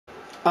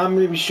I'm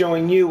going to be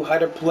showing you how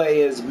to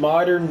play as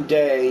modern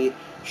day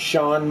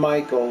Shawn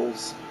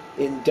Michaels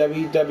in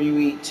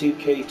WWE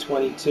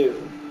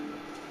 2K22.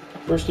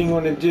 First thing you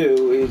want to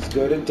do is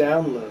go to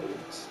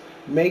downloads.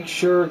 Make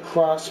sure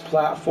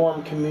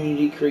cross-platform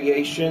community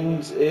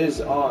creations is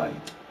on.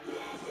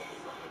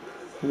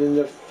 And then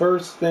the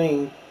first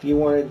thing you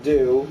want to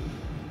do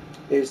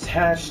is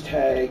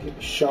hashtag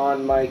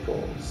Shawn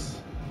Michaels.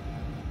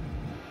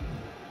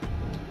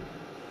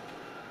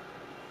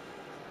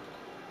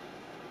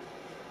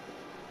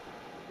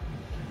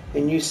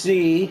 And you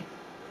see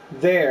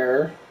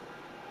there,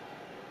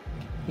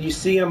 you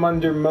see him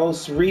under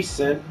most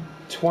recent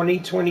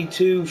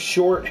 2022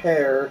 short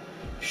hair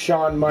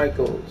Shawn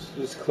Michaels.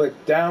 Just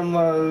click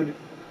download.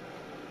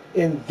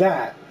 And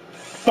that,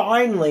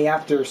 finally,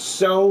 after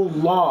so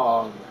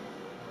long,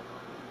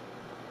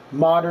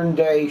 modern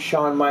day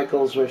Shawn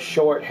Michaels with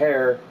short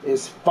hair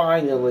is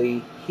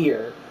finally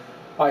here.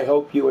 I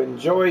hope you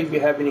enjoy. If you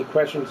have any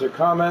questions or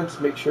comments,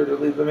 make sure to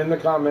leave them in the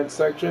comments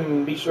section,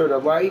 and be sure to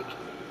like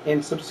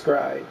and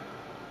subscribe.